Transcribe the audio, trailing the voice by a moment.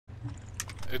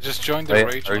Just join the Wait,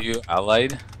 rage are one. you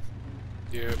allied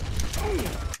Yeah.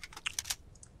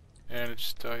 And it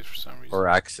just died for some reason. or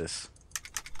Axis?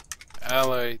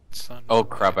 Allied, son. Oh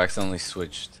crap, I accidentally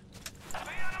switched.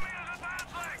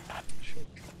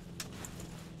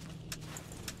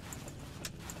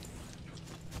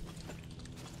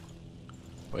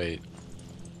 Wait.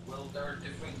 Well, there are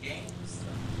different games.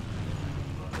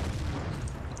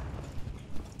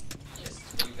 Yes,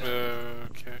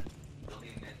 Okay.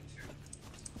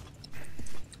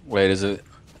 Wait, is it?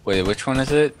 Wait, which one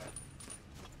is it?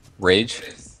 Rage?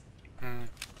 Hmm.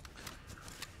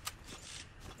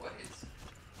 What is?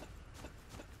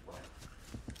 What?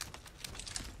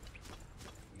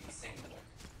 You saying what?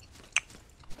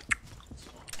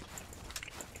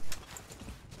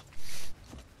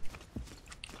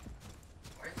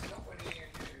 Why is nobody here?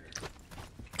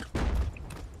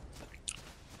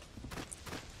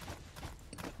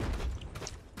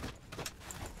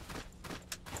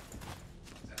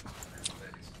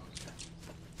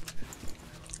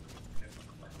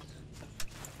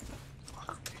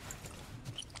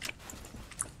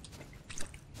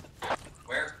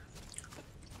 Where?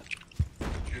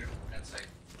 Beautiful, inside.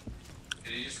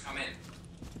 Did he just come in?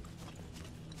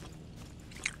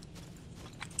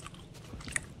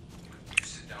 You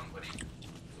sit down, buddy.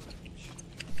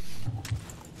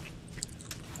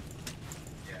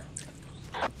 Yeah.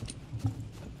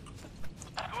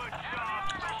 Good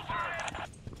job, soldier!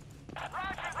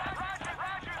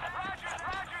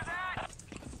 Roger that!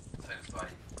 Thanks, buddy.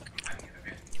 I'm having an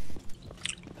event.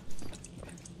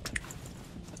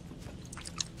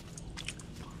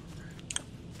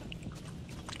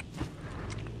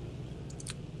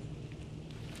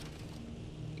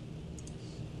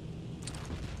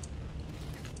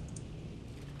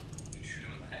 Shoot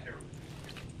him in the head or...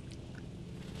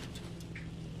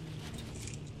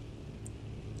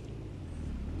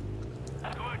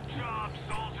 Good job,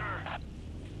 soldier!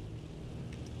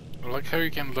 I like how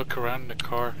you can look around in the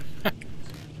car.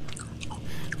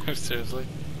 Seriously.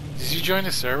 Did you join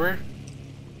the server?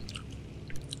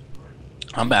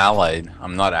 I'm allied.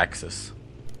 I'm not Axis.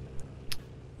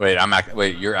 Wait,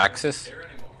 wait, you're Axis? There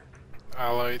anymore.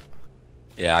 Allied.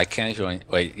 Yeah, I can't join.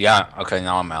 Wait, yeah, okay,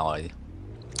 now I'm allied.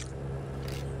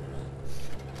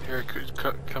 Here,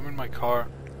 come in my car.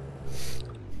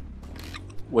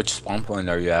 Which spawn point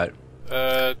are you at?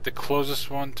 The closest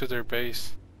one to their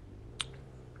base.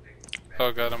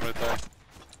 Oh god, I'm gonna die.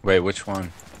 Wait, which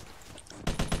one?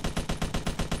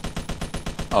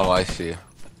 Oh, I see.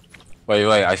 Wait,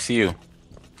 I see you.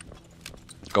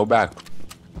 Go back.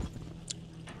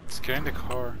 Let's get in the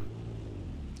car.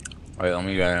 Wait, let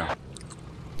me get in.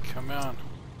 Come on.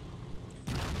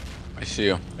 I see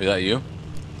you. Is that you?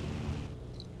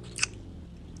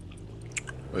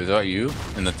 Wait, is that you?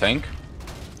 In the tank?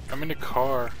 I'm in the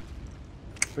car.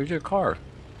 Where's your car?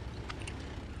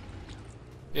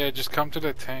 Yeah, just come to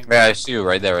the tank. Yeah, I see you.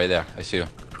 Right there, right there. I see you.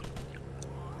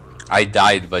 I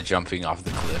died by jumping off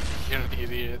the cliff. You're an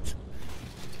idiot.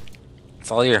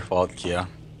 It's all your fault, Kia.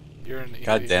 You're an idiot.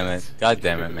 God damn it. God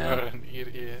damn it, man. You're an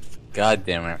idiot. God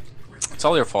damn it. It's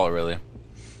all your fault, really.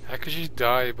 How could you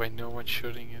die by no one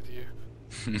shooting at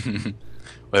you?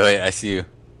 wait, I see you.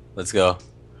 Let's go.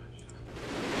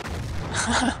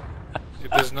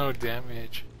 It does no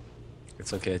damage.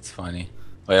 It's okay, it's funny.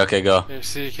 Wait, okay, go. Here,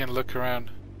 see, you can look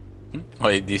around.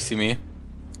 Wait, do you see me?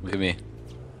 Look at me.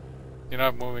 You're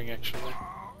not moving, actually.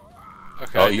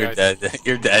 Okay, Oh, you're guys. dead.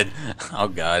 You're dead. Oh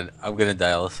god, I'm gonna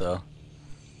die also.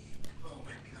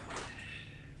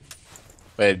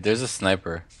 Wait, there's a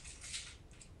sniper.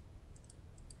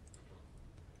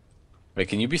 Wait,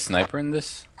 can you be sniper in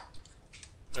this?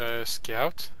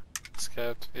 Scout?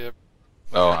 Scout, yep.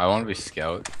 Oh, I want to be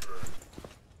scout.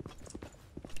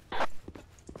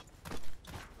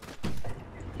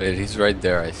 Wait, he's right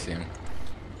there, I see him.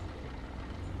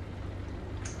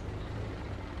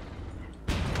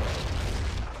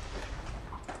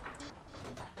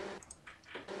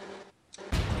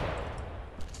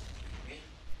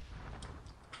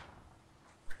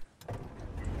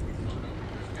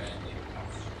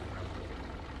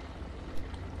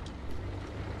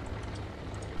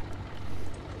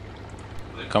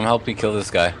 Come help me kill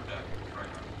this guy.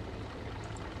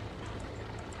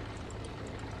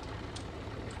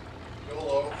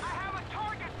 YOLO. I have a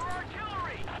target for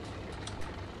artillery!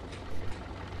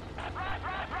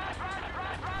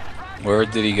 Where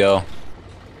did he go?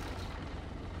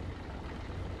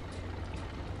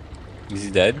 Is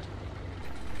he dead?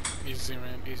 Easy,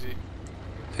 man, easy.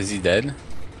 Is he dead?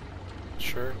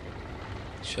 Sure.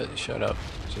 Shut up.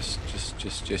 Just.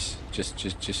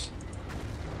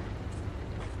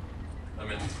 I'm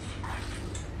in.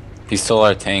 He stole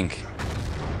our tank.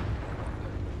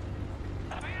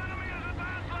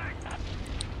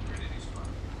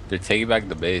 They're taking back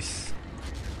the base.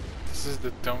 This is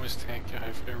the dumbest tank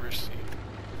I've ever seen.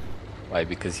 Why?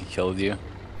 Because he killed you?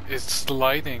 It's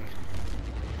sliding.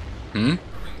 Hmm?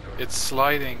 It's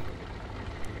sliding.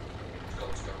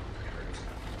 Let's go.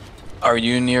 Are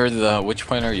you near the... Which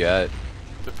point are you at?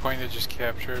 The point I just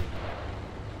captured.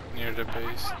 Near the base.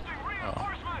 Requesting Oh.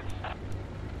 reinforcements.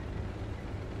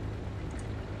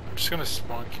 I'm just gonna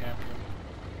spawn camp him.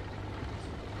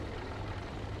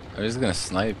 I'm just gonna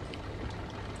snipe.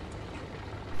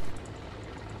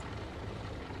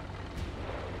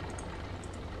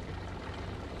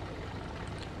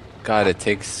 God, it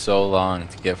takes so long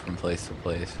to get from place to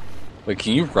place. Wait,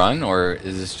 can you run, or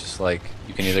is this just like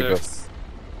you can either Shift.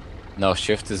 go? No,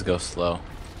 shift is go slow.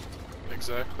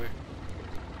 Exactly.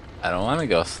 I don't want to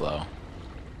go slow.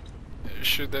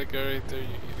 Shoot that guy right there, you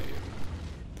idiot.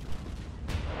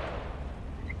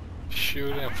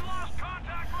 Shoot him. Lost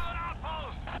contact with an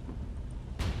outpost.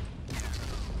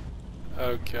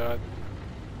 Oh god.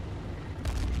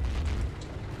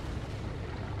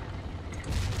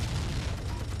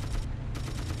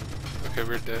 Okay,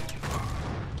 we're dead.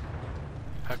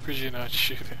 How could you not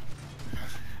shoot him?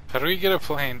 How do we get a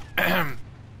plane?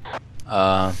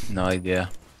 No idea.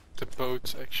 The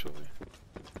boats, actually.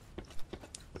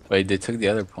 Wait, they took the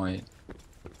other point.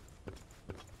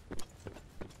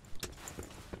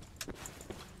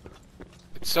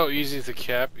 It's so easy to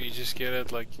cap, you just get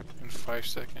it like in 5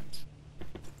 seconds.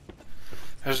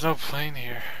 There's no plane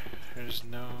here. There's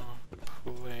no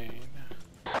plane.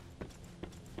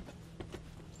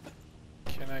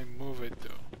 Can I move it though?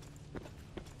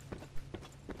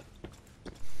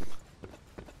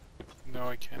 No,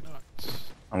 I cannot.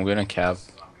 I'm gonna cap.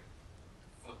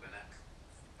 Flipping it.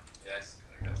 Yes,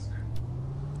 I guess.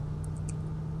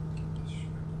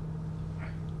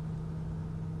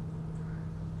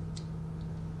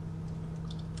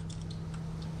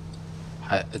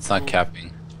 It's not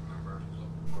capping. Remember, look,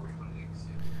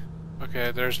 420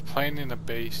 Okay, there's a plane in the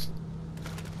base.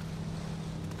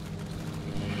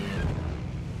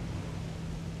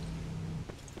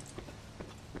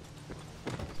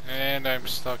 And I'm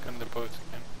stuck on the boat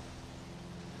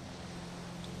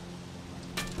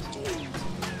again.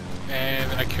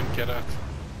 And I couldn't get out.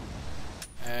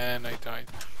 And I died.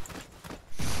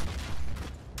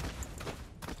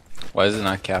 Why is it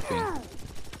not capping?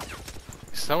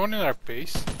 Is someone in our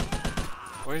base?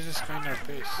 Why is this guy in our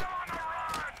base?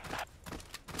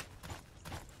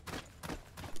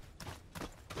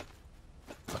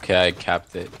 Okay, I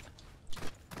capped it.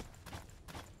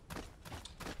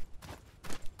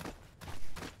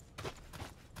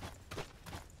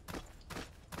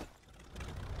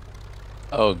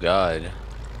 Oh god.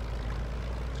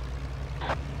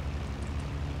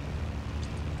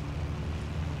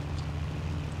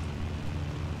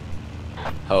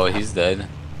 Oh, he's dead.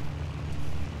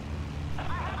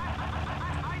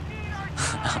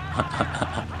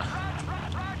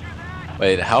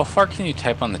 Wait, how far can you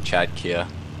type on the chat, Kia?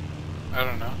 I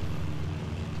don't know.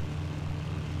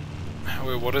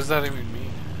 Wait, what does that even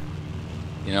mean?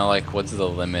 You know, like, what's the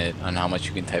limit on how much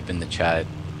you can type in the chat?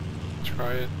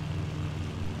 Try it.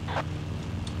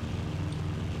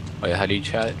 Wait, how do you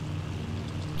chat?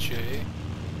 J.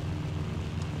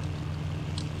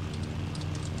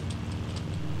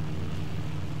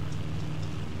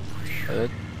 What?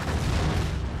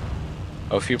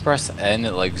 Oh, if you press N,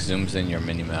 it like zooms in your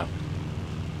minimap.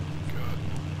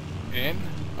 God. In?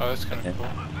 Oh, that's kind Yeah. of cool.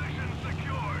 Position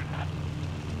secured.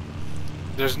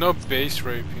 There's no base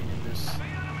raping in this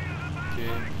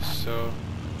game, so...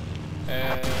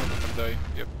 And I'm gonna die.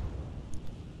 Yep.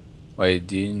 Wait,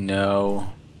 do you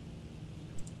know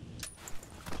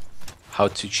how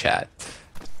to chat?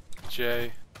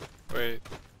 J. Wait.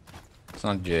 It's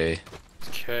not J. It's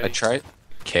K. I tried.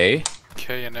 K?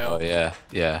 K and L. Oh yeah,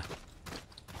 yeah.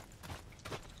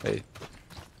 Wait.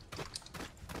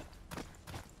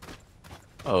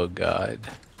 Oh god.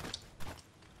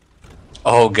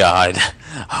 Oh god.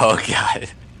 Oh god.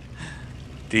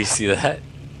 Do you see that?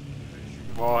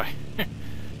 Why?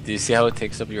 Do you see how it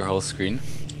takes up your whole screen?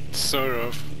 Sort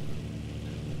of.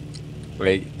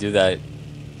 Wait, do that.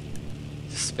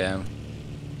 Just spam.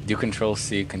 Do Control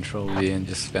C, Control V, and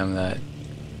just spam that.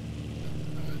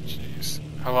 Jeez.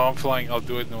 Hello, I'm flying. I'll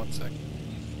do it in 1 second.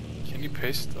 Can you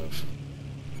paste stuff?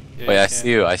 Yeah, Wait, you I can.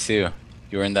 see you. I see you.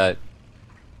 You were in that.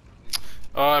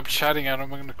 Oh, I'm chatting out. I'm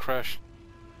gonna crash.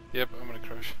 Yep, I'm gonna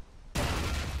crash.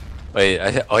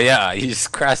 Wait. Oh yeah, he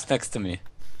just crashed next to me.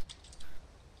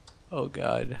 Oh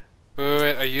god.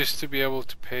 Wait, I used to be able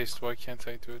to paste. Why can't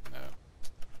I do it now?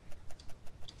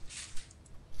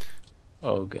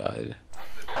 Oh god.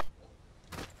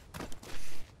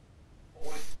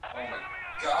 Oh my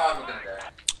god, we're gonna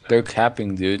die. They're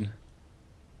capping, dude.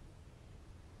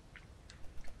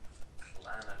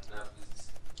 Lana Nubbins.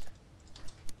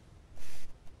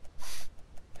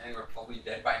 And we're probably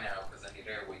dead by now because I need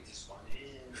airway to spawn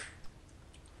in.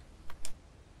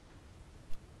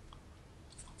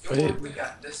 Yo, Wait. we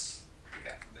got this. We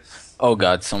got this. Oh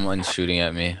god, someone's shooting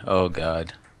at me. Oh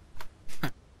god.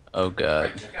 Oh god.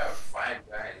 Alright, check out 5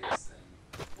 guys.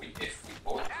 And if we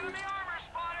both do Enemy armor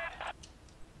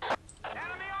spotted! Enemy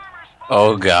armor spotted!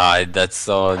 Oh god, that's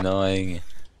so annoying.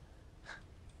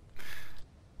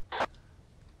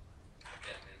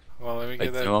 Well, let me Like,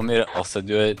 get do you that. want me to also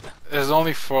do it? There's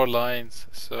only 4 lines,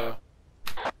 so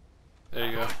there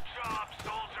you go. Good job,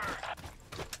 soldier!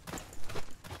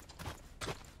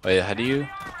 Wait, how do you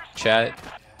chat?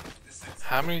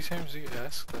 How many times do you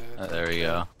ask that? There we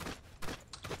go.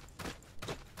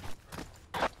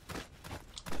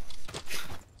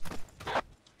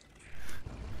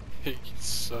 You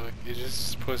suck. You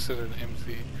just posted an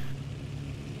empty.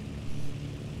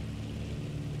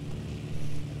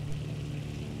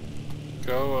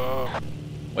 Go up.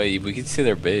 Wait, we can see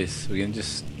their base. We can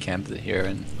just camp it here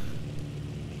and.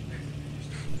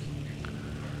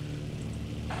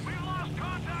 We've lost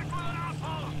contact with an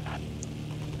outpost!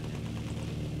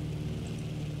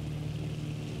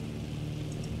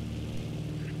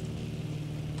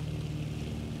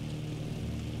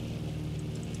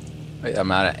 Wait,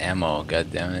 I'm out of ammo.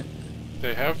 God damn it.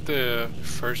 They have the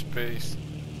first base.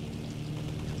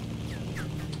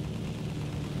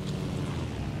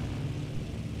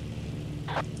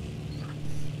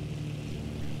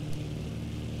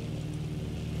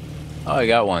 Oh, I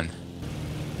got one.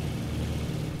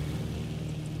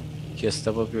 Just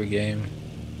step up your game.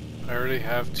 I already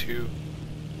have 2.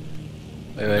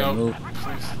 Wait, No, move.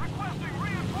 please. Requesting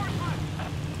reinforcements!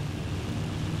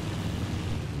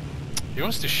 He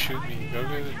wants to shoot me.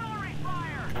 Artillery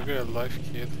fire! Go get a life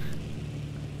kit.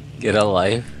 Get a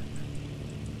life.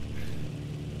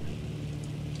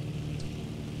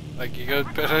 Like you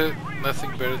got better,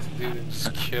 nothing better to do than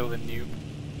just kill a noob.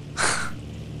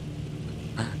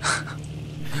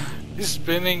 He's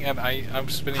spinning and I'm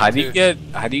spinning How do too. you get?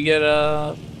 How do you get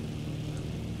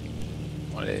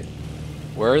What?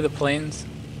 Where are the planes?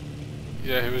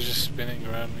 Yeah, he was just spinning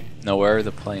around me No, where are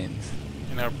the planes?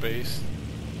 in our base.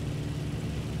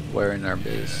 Where in our Yeah,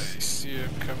 base? I see him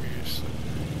come here. So.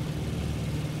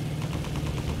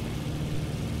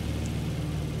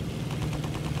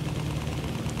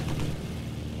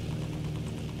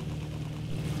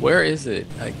 Where is it?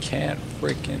 I can't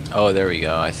freaking. Oh, there we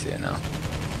go. I see it now.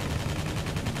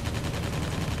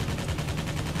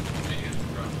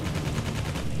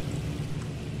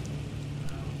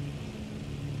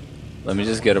 Let me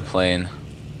just get a plane.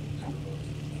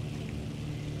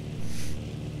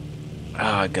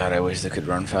 Oh god, I wish they could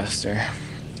run faster.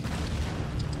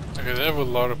 Okay, they have a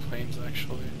lot of planes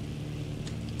actually.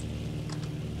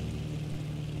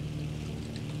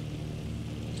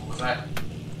 What was that?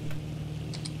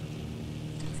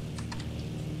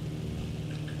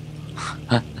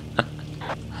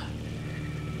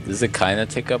 Does it kind of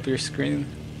take up your screen?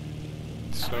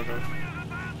 Sort of.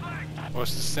 Well,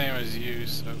 it's the same as you,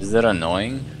 so Is it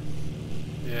annoying?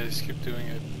 yeah, just keep doing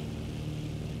it.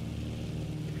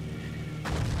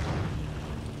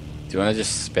 Do you want to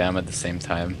just spam at the same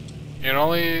time?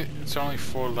 It's only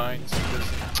 4 lines. It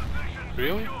doesn't-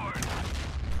 Really?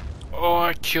 Oh,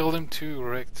 I killed him too.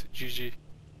 Wrecked. GG.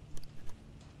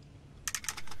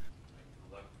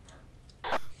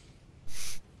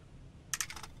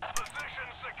 Position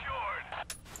secured!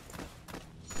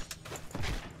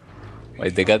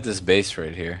 Wait, they got this base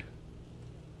right here.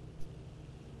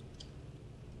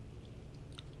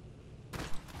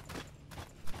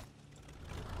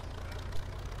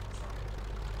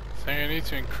 I think I need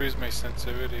to increase my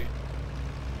sensitivity.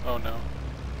 Oh no.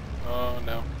 Oh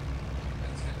no.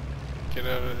 Get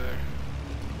out of there.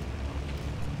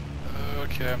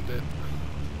 Okay, I'm dead.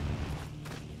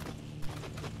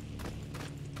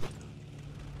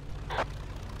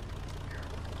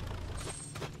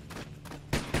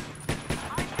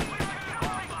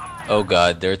 Oh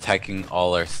god, they're attacking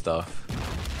all our stuff.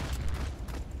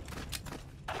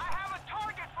 I have a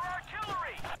target for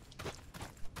artillery!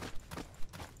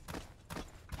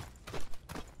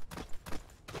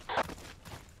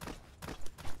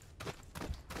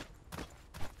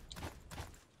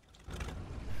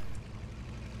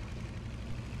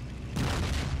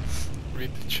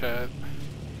 Read the chat.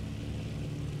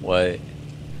 What?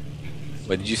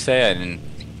 What did you say? I didn't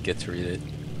get to read it.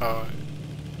 Oh.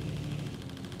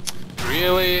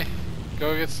 Really?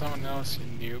 Go get someone else,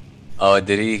 you noob. Oh,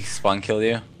 did he spawn kill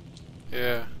you?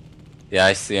 Yeah. Yeah,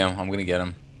 I see him. I'm gonna get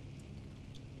him.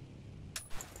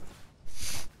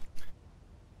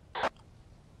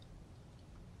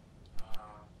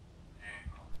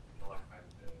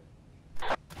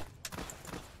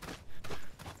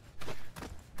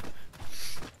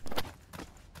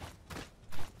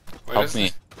 Help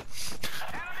me.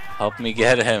 Help me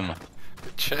get him.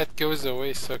 The chat goes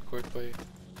away so quickly.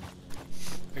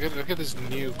 Look at this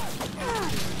noob.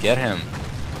 Get him.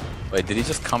 Wait, did he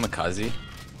just kamikaze?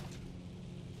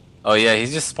 Oh yeah,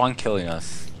 he's just spawn killing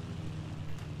us.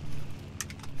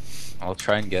 I'll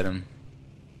try and get him.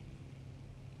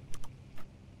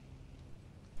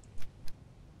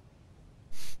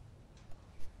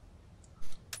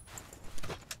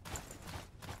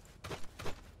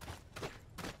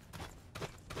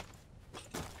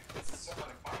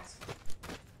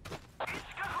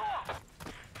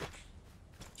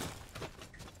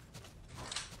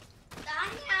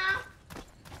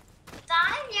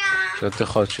 Что ты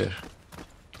хочешь?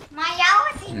 Моя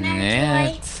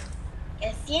осенняя. Нет.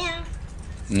 Я съем.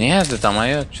 Нет, это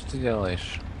мое. Что ты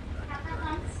делаешь?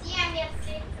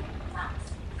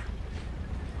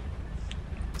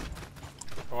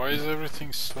 Why is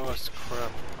everything slow as crap?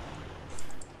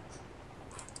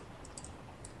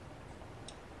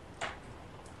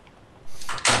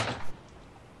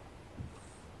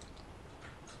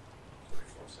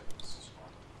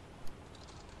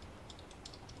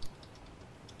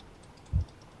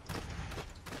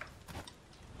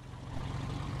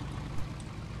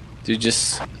 Dude,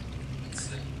 just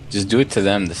do it to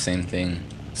them, the same thing.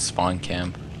 Spawn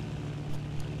camp.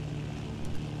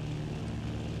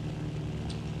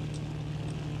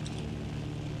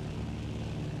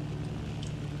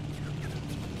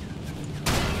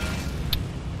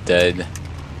 Dead.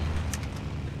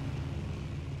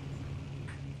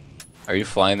 Are you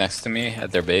flying next to me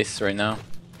at their base right now?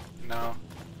 No.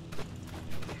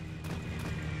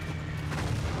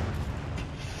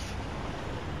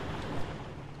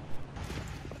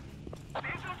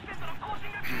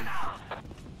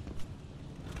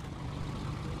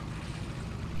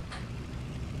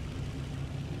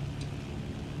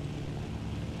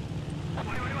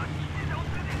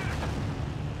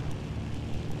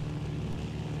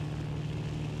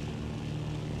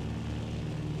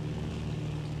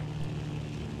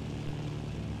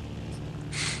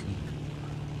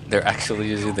 They're actually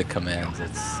using the commands,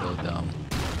 it's so dumb.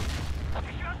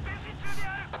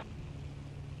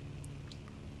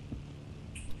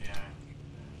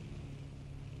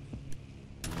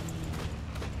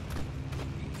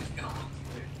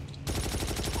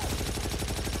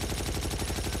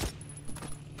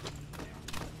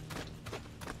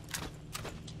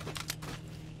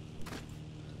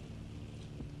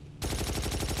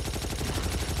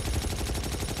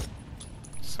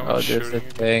 Oh, Someone's there's a shooting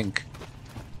tank.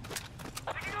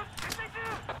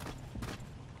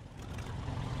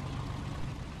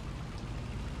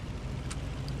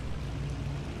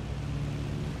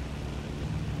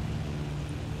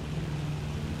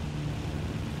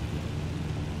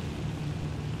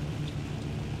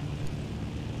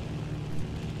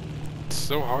 It's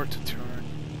so hard to turn.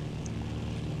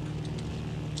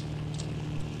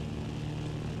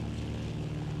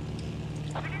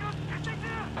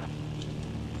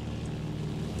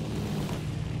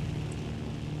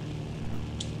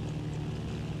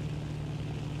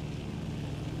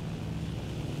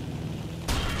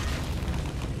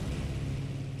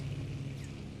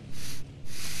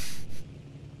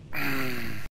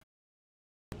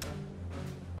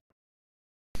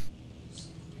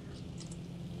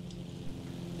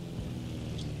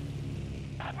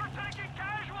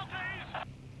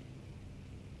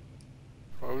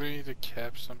 Why would we need to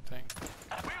cap something?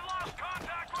 We've lost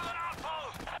contact with an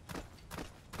outpost!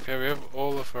 Okay, we have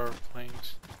all of our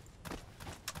planes.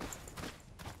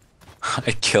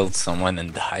 I killed someone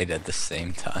and died at the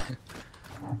same time.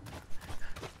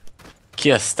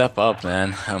 Kia, step up,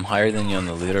 man. I'm higher than you on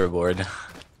the leaderboard.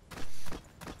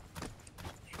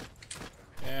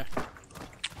 Yeah.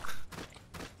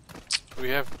 We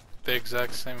have the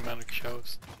exact same amount of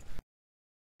kills.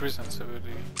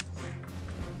 Sensitivity.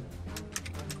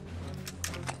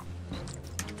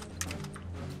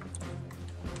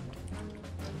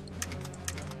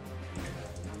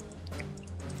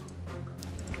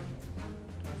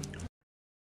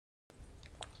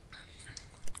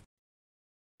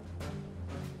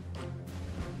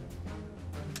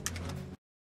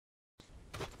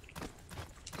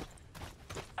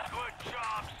 Good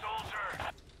job, soldier!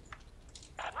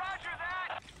 Roger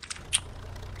that!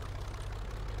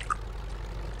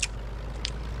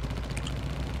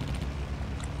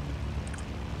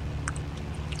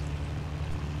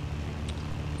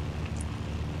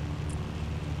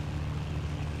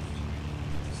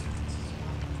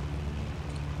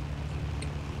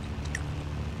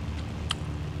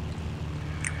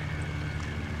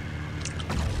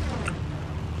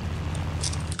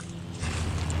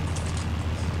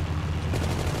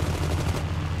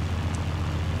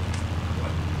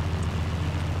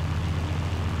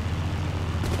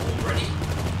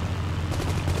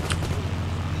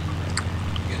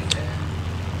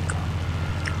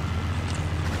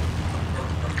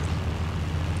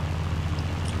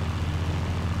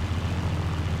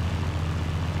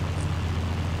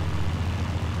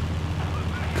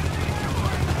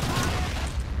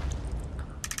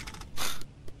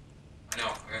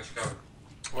 you covered.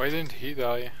 Why didn't he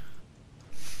die?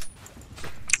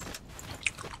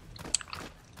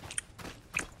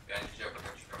 Bandage up, I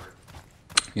got you covered.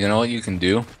 You know what you can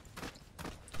do?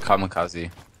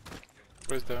 Kamikaze. What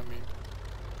does that mean?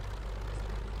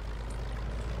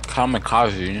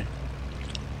 Kamikaze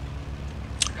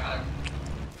Got it.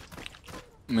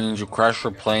 means you crash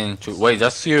your plane to. Wait,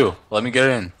 that's you. Let me get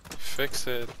in. Fix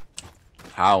it.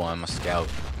 How? I'm a scout.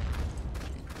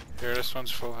 Here, this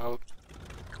one's full health.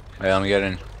 Wait, let me get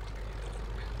in.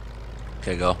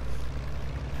 Okay, go.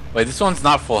 Wait, this one's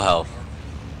not full health.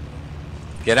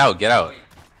 Get out, get out. Wait.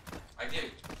 I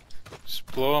did. Just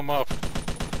blow him up.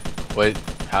 Wait,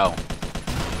 how?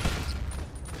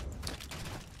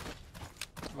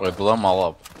 Wait, blow them all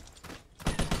up.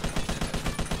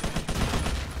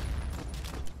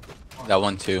 That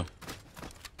one too.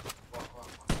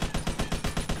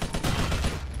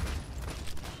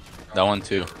 That one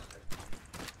too.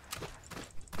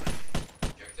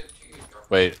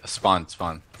 Wait, spawn.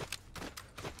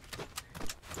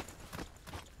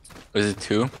 Is it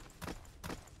two?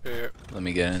 Yeah. Let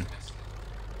me get in.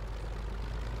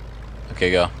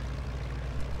 Okay, go.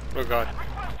 Oh god.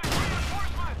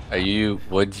 Are you?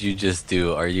 What did you just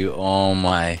do? Are you? Oh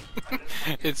my.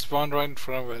 It spawned right in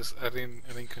front of us. I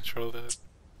didn't control that.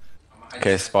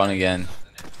 Okay, spawn again.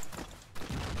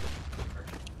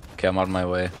 Okay, I'm on my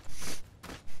way.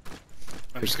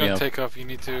 I'm Pick just me gonna up. take off. You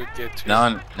need to get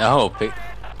to. No, pick.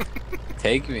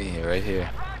 Take me right here.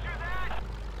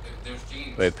 There's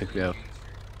jeans. Wait, pick me up.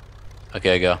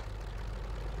 Okay, go.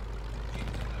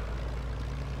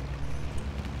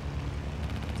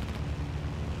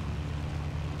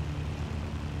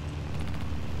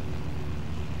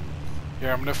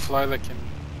 Here, I'm gonna fly like in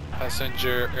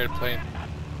passenger airplane.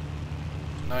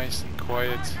 Nice and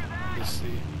quiet in the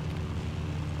sea.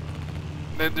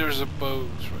 Then there's a boat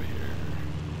right here.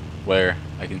 Where?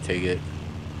 I can take it.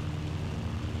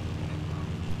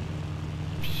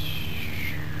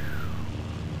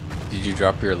 Did you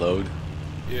drop your load?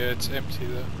 Yeah, it's empty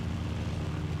though.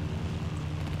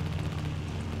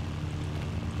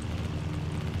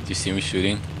 Do you see me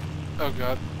shooting? Oh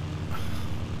god.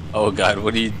 Oh god,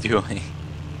 what are you doing?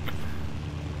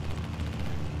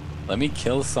 Let me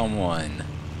kill someone.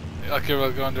 Okay,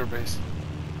 we'll go under base.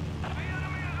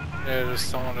 Yeah, there's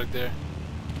someone right there.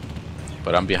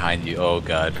 But I'm behind you. Oh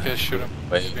god. Okay, shoot him.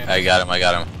 Wait, I got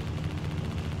him.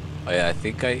 Oh yeah, I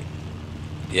think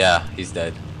yeah, he's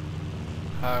dead.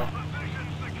 How?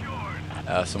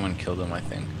 Someone killed him, I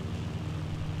think.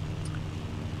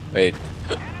 Wait,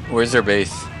 where's their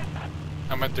base?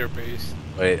 I'm at their base.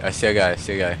 Wait, I see a guy.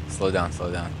 Slow down.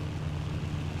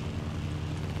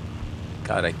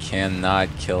 God, I cannot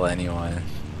kill anyone.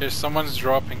 There's someone's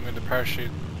dropping with a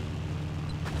parachute.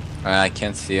 I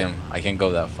can't see him. I can't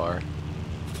go that far.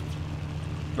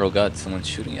 Oh god, someone's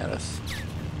shooting at us.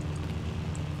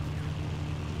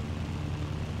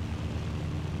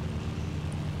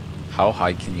 How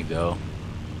high can you go?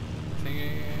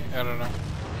 I don't know.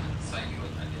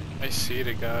 I see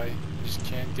the guy. I just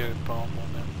can't get a bomb on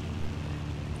him.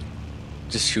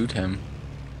 Just shoot him.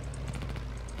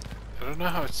 I don't know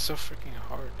how it's so freaking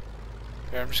hard.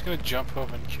 Yeah, I'm just gonna jump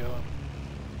up and kill him.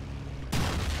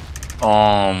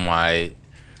 Oh my.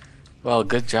 Well,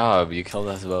 good job. You killed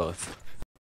us both.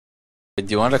 Do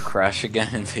you want to crash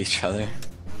again into each other?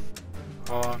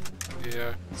 Hold on.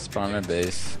 Yeah. Spawn a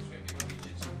base.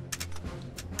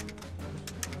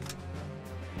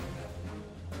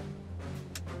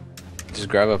 Just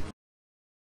grab a.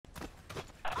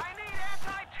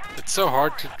 It's so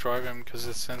hard to drive him because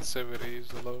the sensitivity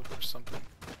is low or something.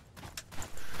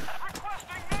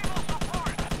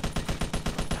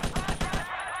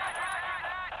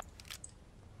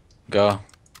 Go.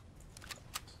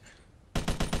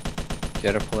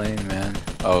 Get a plane, man.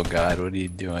 Oh god, what are you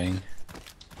doing?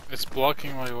 It's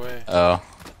blocking my way. Oh.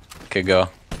 Okay, go.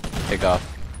 Take off.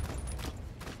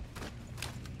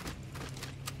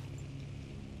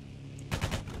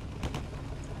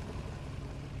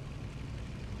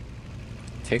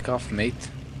 Take off, mate.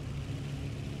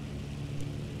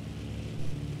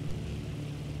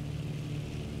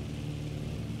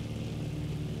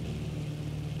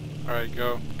 Alright,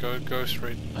 go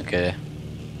straight. Okay.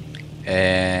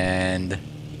 And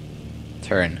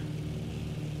turn.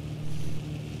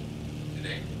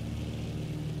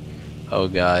 Oh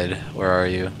god, where are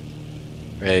you?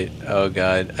 Right. Oh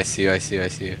god, I see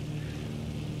you.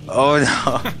 Oh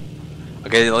no.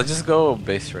 Okay, let's just go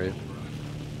base rape.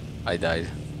 I died.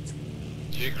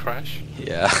 Did you crash?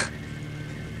 Yeah.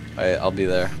 Alright, I'll be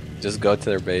there. Just go to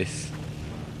their base.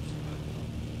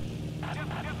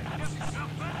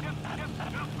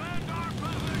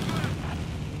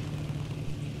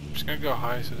 just gonna go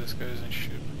high so this guy doesn't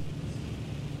shoot.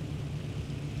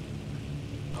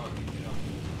 Oh, you know.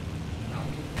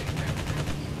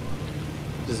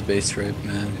 Just base rape,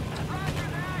 man.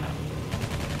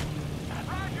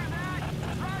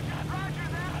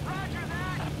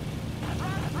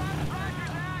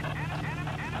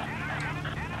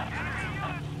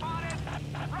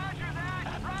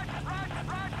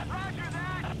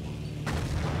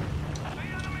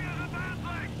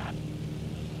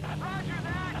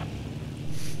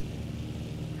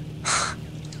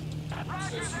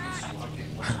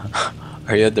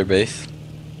 Are you at their base?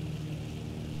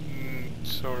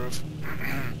 Sort of.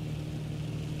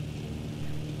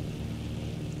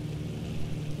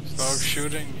 Stop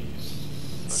shooting me.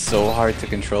 It's so hard to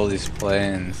control these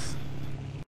planes.